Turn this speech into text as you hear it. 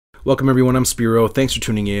Welcome everyone, I'm Spiro. Thanks for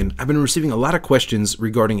tuning in. I've been receiving a lot of questions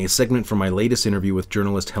regarding a segment from my latest interview with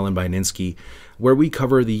journalist Helen Bajninski, where we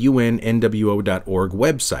cover the UNNWO.org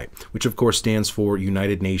website, which of course stands for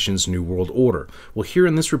United Nations New World Order. Well, here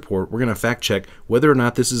in this report, we're going to fact check whether or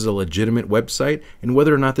not this is a legitimate website and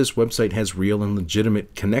whether or not this website has real and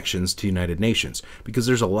legitimate connections to United Nations, because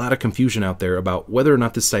there's a lot of confusion out there about whether or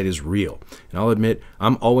not this site is real. And I'll admit,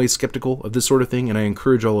 I'm always skeptical of this sort of thing, and I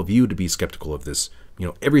encourage all of you to be skeptical of this.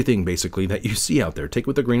 Everything basically that you see out there, take it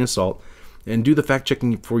with a grain of salt and do the fact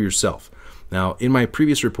checking for yourself. Now, in my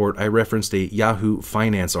previous report, I referenced a Yahoo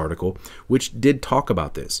Finance article, which did talk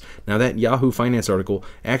about this. Now, that Yahoo Finance article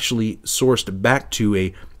actually sourced back to a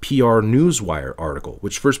PR Newswire article,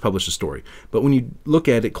 which first published the story. But when you look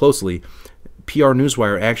at it closely, PR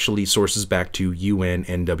Newswire actually sources back to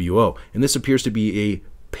UNNWO. And this appears to be a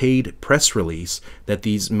paid press release that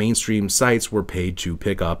these mainstream sites were paid to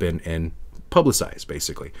pick up and publicized,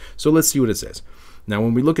 basically. So let's see what it says. Now,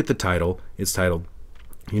 when we look at the title, it's titled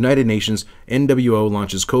United Nations NWO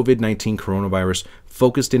launches COVID-19 Coronavirus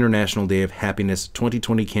Focused International Day of Happiness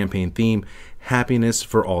 2020 campaign theme, Happiness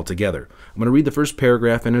for All Together. I'm going to read the first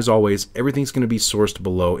paragraph, and as always, everything's going to be sourced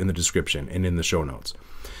below in the description and in the show notes.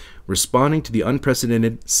 Responding to the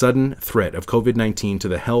unprecedented, sudden threat of COVID-19 to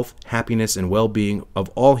the health, happiness, and well-being of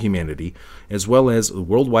all humanity, as well as the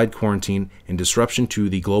worldwide quarantine and disruption to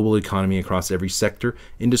the global economy across every sector,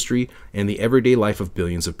 industry, and the everyday life of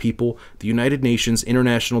billions of people, the United Nations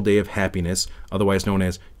International Day of Happiness, otherwise known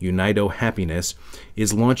as UNIDO Happiness,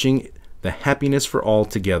 is launching the Happiness for All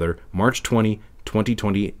Together March 20,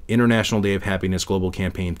 2020 International Day of Happiness Global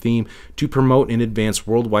Campaign theme to promote and advance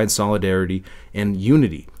worldwide solidarity and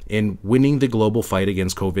unity in winning the global fight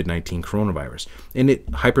against COVID-19 coronavirus. And it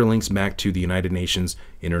hyperlinks back to the United Nations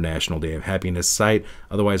International Day of Happiness site,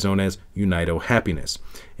 otherwise known as UNIDO Happiness.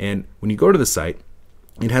 And when you go to the site,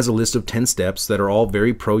 it has a list of 10 steps that are all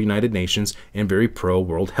very pro-United Nations and very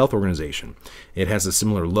pro-World Health Organization. It has a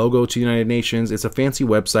similar logo to United Nations. It's a fancy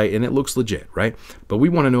website, and it looks legit, right? But we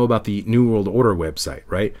want to know about the New World Order website,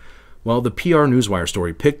 right? Well, the PR Newswire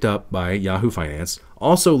story picked up by Yahoo Finance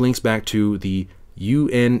also links back to the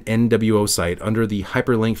UNNWO site under the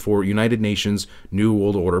hyperlink for United Nations New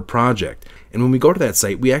World Order Project. And when we go to that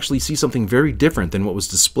site, we actually see something very different than what was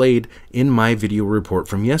displayed in my video report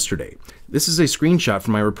from yesterday. This is a screenshot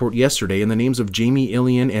from my report yesterday, and the names of Jamie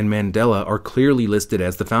Ilian and Mandela are clearly listed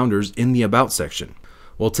as the founders in the About section.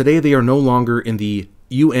 Well, today they are no longer in the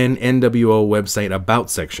UNNWO website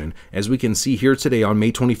About section. As we can see here today on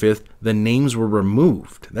May 25th, the names were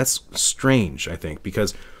removed. That's strange, I think,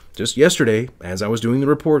 because just yesterday, as I was doing the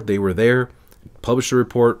report, they were there, published a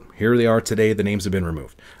report, here they are today, the names have been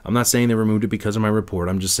removed. I'm not saying they removed it because of my report,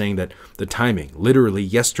 I'm just saying that the timing, literally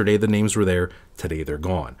yesterday the names were there, today they're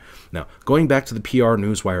gone. Now, going back to the PR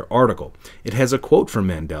Newswire article, it has a quote from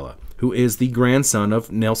Mandela, who is the grandson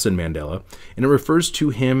of Nelson Mandela, and it refers to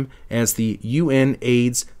him as the UN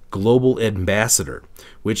AIDS Global Ambassador,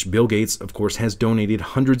 which Bill Gates, of course, has donated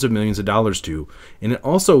hundreds of millions of dollars to, and it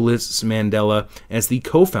also lists Mandela as the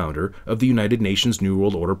co-founder of the United Nations New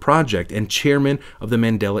World Order Project and chairman of the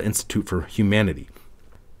Mandela Institute for Humanity.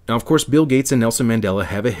 Now, of course, Bill Gates and Nelson Mandela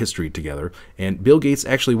have a history together, and Bill Gates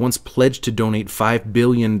actually once pledged to donate $5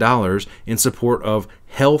 billion in support of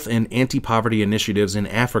health and anti-poverty initiatives in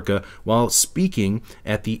Africa while speaking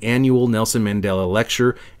at the annual Nelson Mandela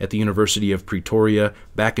Lecture at the University of Pretoria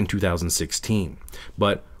back in 2016.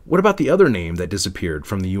 But what about the other name that disappeared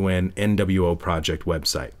from the UNNWO Project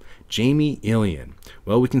website? Jamie Ilian.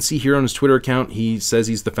 Well, we can see here on his Twitter account, he says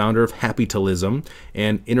he's the founder of Happytalism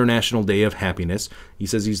and International Day of Happiness. He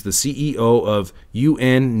says he's the CEO of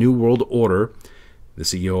UN New World Order, the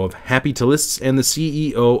CEO of Happytalists, and the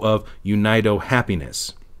CEO of UNIDO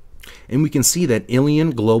Happiness. And we can see that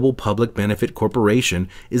Ilian Global Public Benefit Corporation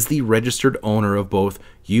is the registered owner of both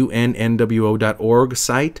UNNWO.org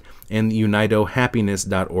site and the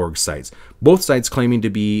UNIDOHappiness.org sites, both sites claiming to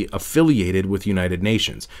be affiliated with United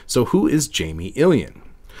Nations. So who is Jamie Ilian?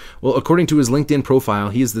 Well, according to his LinkedIn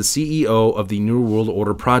profile, he is the CEO of the New World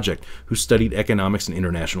Order Project, who studied economics and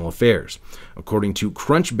international affairs. According to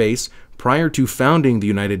Crunchbase, prior to founding the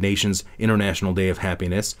United Nations International Day of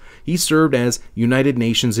Happiness, he served as United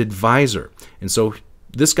Nations advisor. And so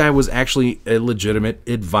this guy was actually a legitimate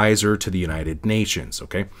advisor to the United Nations,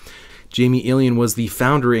 okay? Jamie Ilian was the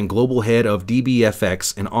founder and global head of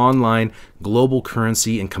DBFX, an online global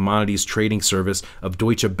currency and commodities trading service of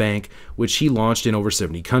Deutsche Bank, which he launched in over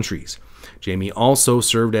 70 countries. Jamie also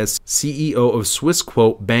served as CEO of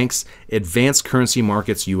Swissquote Bank's Advanced Currency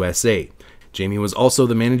Markets USA. Jamie was also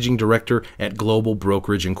the managing director at Global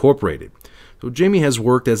Brokerage Incorporated. So Jamie has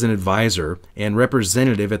worked as an advisor and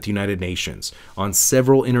representative at the United Nations on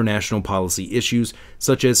several international policy issues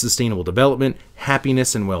such as sustainable development,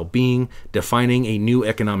 happiness and well-being, defining a new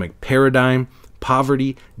economic paradigm,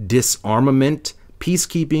 poverty, disarmament,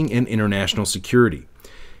 peacekeeping, and international security.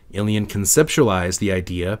 Ilian conceptualized the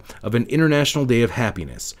idea of an International Day of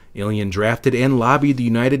Happiness. Ilian drafted and lobbied the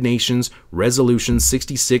United Nations Resolution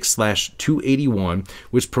 66/281,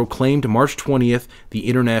 which proclaimed March 20th the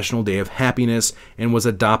International Day of Happiness and was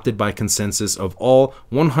adopted by consensus of all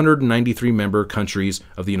 193 member countries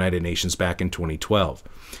of the United Nations back in 2012.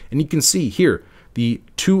 And you can see here the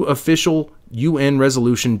two official UN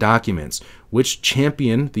resolution documents which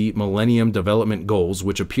champion the Millennium Development Goals,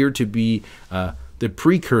 which appear to be the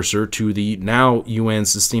precursor to the now UN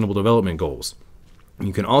Sustainable Development Goals.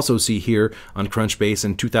 You can also see here on Crunchbase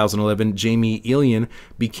in 2011, Jamie Ilian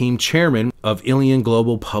became chairman of Ilian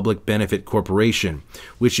Global Public Benefit Corporation,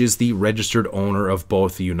 which is the registered owner of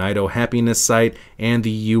both the UNIDO Happiness site and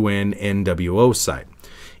the UN NWO site.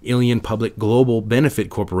 Ilian Public Global Benefit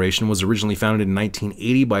Corporation was originally founded in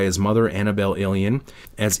 1980 by his mother, Annabelle Ilian,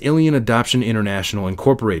 as Ilian Adoption International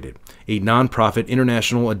Incorporated, a nonprofit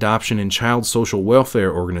international adoption and child social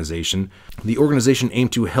welfare organization. The organization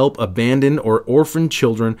aimed to help abandoned or orphaned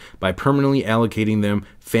children by permanently allocating them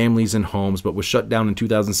families and homes, but was shut down in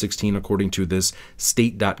 2016 according to this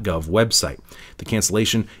state.gov website. The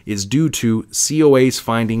cancellation is due to COA's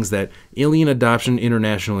findings that Ilian Adoption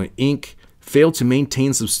International Inc. failed to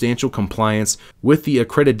maintain substantial compliance with the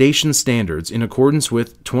accreditation standards in accordance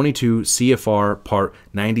with 22 CFR Part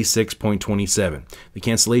 96.27. The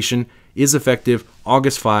cancellation is effective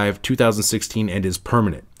August 5, 2016 and is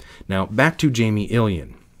permanent. Now back to Jamie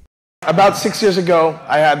Ilian. About 6 years ago,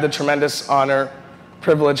 I had the tremendous honor,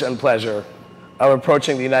 privilege, and pleasure of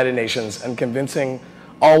approaching the United Nations and convincing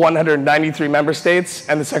all 193 member states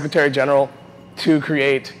and the Secretary General to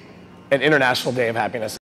create an International Day of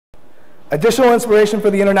Happiness. Additional inspiration for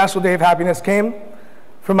the International Day of Happiness came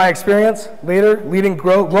from my experience later leading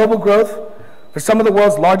global growth for some of the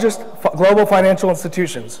world's largest global financial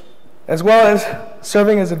institutions, as well as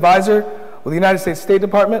serving as advisor with the United States State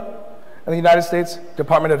Department and the United States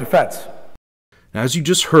Department of Defense. Now, as you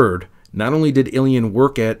just heard, not only did Ilian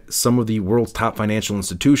work at some of the world's top financial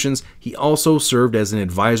institutions, he also served as an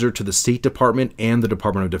advisor to the State Department and the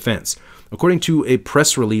Department of Defense. According to a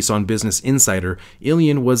press release on Business Insider,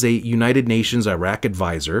 Ilian was a United Nations Iraq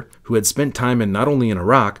advisor who had spent time not only in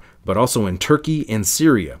Iraq, but also in Turkey and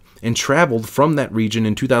Syria, and traveled from that region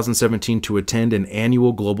in 2017 to attend an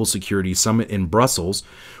annual Global Security Summit in Brussels,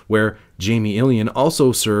 where Jamie Ilian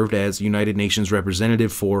also served as United Nations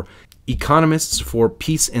representative for Economists for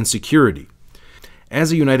Peace and Security.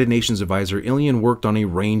 As a United Nations advisor, Ilian worked on a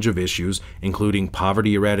range of issues, including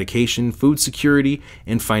poverty eradication, food security,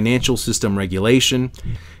 and financial system regulation.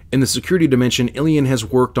 In the security dimension, Ilian has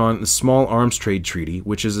worked on the Small Arms Trade Treaty,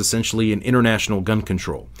 which is essentially an international gun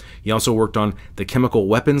control. He also worked on the Chemical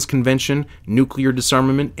Weapons Convention, nuclear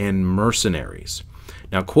disarmament, and mercenaries.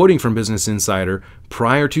 Now, quoting from Business Insider,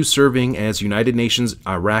 prior to serving as United Nations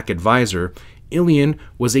Iraq advisor, Ilian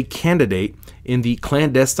was a candidate in the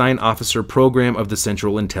Clandestine Officer Program of the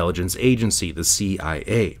Central Intelligence Agency, the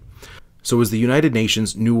CIA. So is the United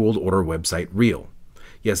Nations New World Order website real?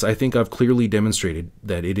 Yes, I think I've clearly demonstrated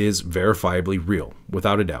that it is verifiably real,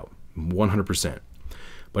 without a doubt, 100%.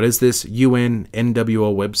 But is this UN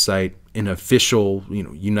NWO website an official,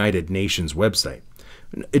 United Nations website?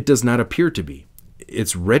 It does not appear to be.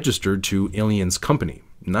 It's registered to Ilian's company,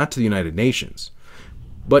 not to the United Nations.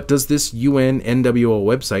 But does this UN NWO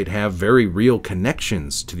website have very real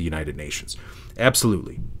connections to the United Nations?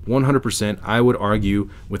 Absolutely. 100%, I would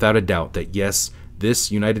argue without a doubt that yes,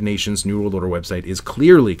 this United Nations New World Order website is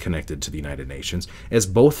clearly connected to the United Nations, as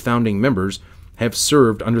both founding members have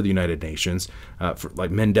served under the United Nations.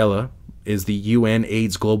 Like Mandela is the UN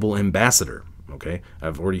AIDS Global Ambassador. Okay,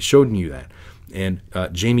 I've already shown you that. And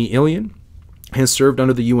Jamie Ilian has served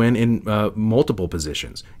under the UN in multiple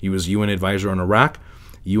positions. He was UN advisor on Iraq,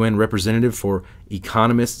 UN representative for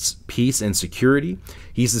Economists, Peace and Security.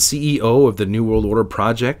 He's the CEO of the New World Order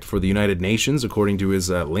Project for the United Nations, according to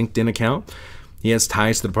his LinkedIn account. He has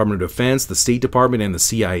ties to the Department of Defense, the State Department, and the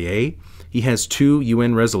CIA. He has 2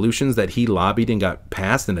 UN resolutions that he lobbied and got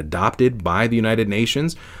passed and adopted by the United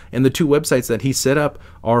Nations. And the 2 websites that he set up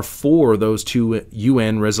are for those 2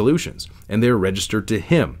 UN resolutions, and they're registered to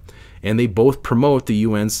him. And they both promote the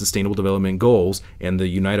UN's Sustainable Development Goals, and the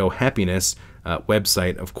UNIDO Happiness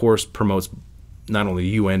website, of course, promotes not only the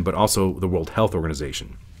UN, but also the World Health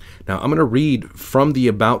Organization. Now, I'm going to read from the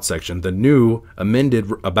About section, the new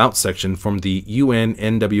amended About section from the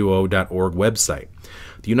UNNWO.org website.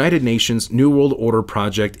 The United Nations New World Order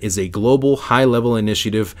Project is a global high-level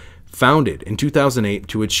initiative founded in 2008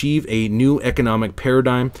 to achieve a new economic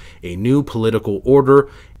paradigm, a new political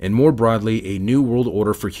order, and more broadly, a new world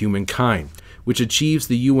order for humankind, which achieves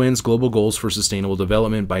the UN's global goals for sustainable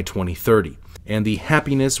development by 2030, and the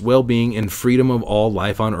happiness, well-being, and freedom of all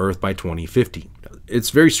life on Earth by 2050.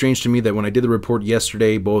 It's very strange to me that when I did the report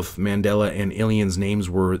yesterday, both Mandela and Ilian's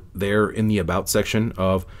names were there in the About section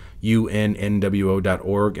of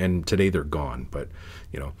UNNWO.org, and today they're gone. But,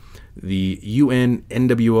 you know, the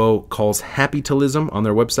UNNWO calls Happytalism on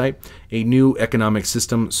their website a new economic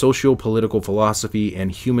system, socio-political philosophy,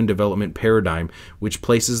 and human development paradigm which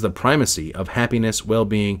places the primacy of happiness,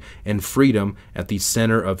 well-being, and freedom at the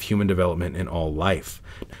center of human development in all life.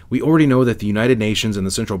 We already know that the United Nations and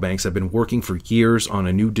the central banks have been working for years on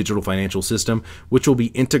a new digital financial system which will be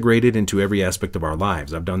integrated into every aspect of our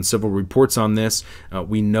lives. I've done several reports on this.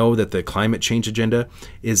 We know that the climate change agenda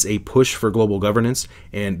is a push for global governance,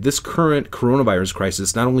 and this current coronavirus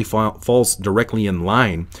crisis not only falls directly in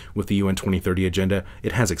line with the UN 2030 agenda,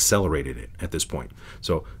 it has accelerated it at this point.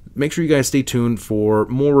 So make sure you guys stay tuned for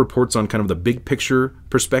more reports on kind of the big picture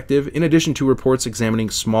perspective, in addition to reports examining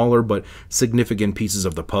smaller but significant pieces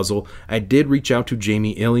of the puzzle. I did reach out to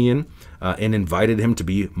Jamie Ilian and invited him to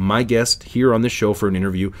be my guest here on this show for an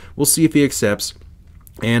interview. We'll see if he accepts.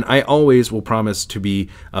 And I always will promise to be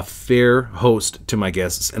a fair host to my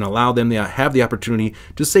guests and allow them to have the opportunity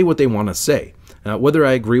to say what they want to say, whether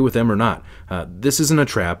I agree with them or not. This isn't a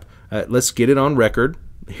trap. Let's get it on record,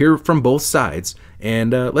 hear from both sides,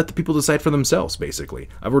 and let the people decide for themselves, basically.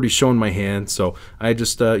 I've already shown my hand, so I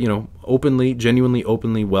just, genuinely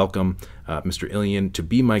openly welcome Mr. Ilian to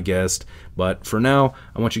be my guest. But for now,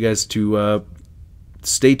 I want you guys to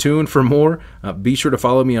stay tuned for more. Be sure to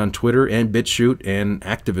follow me on Twitter and BitChute and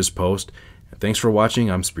Activist Post. Thanks for watching.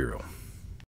 I'm Spiro.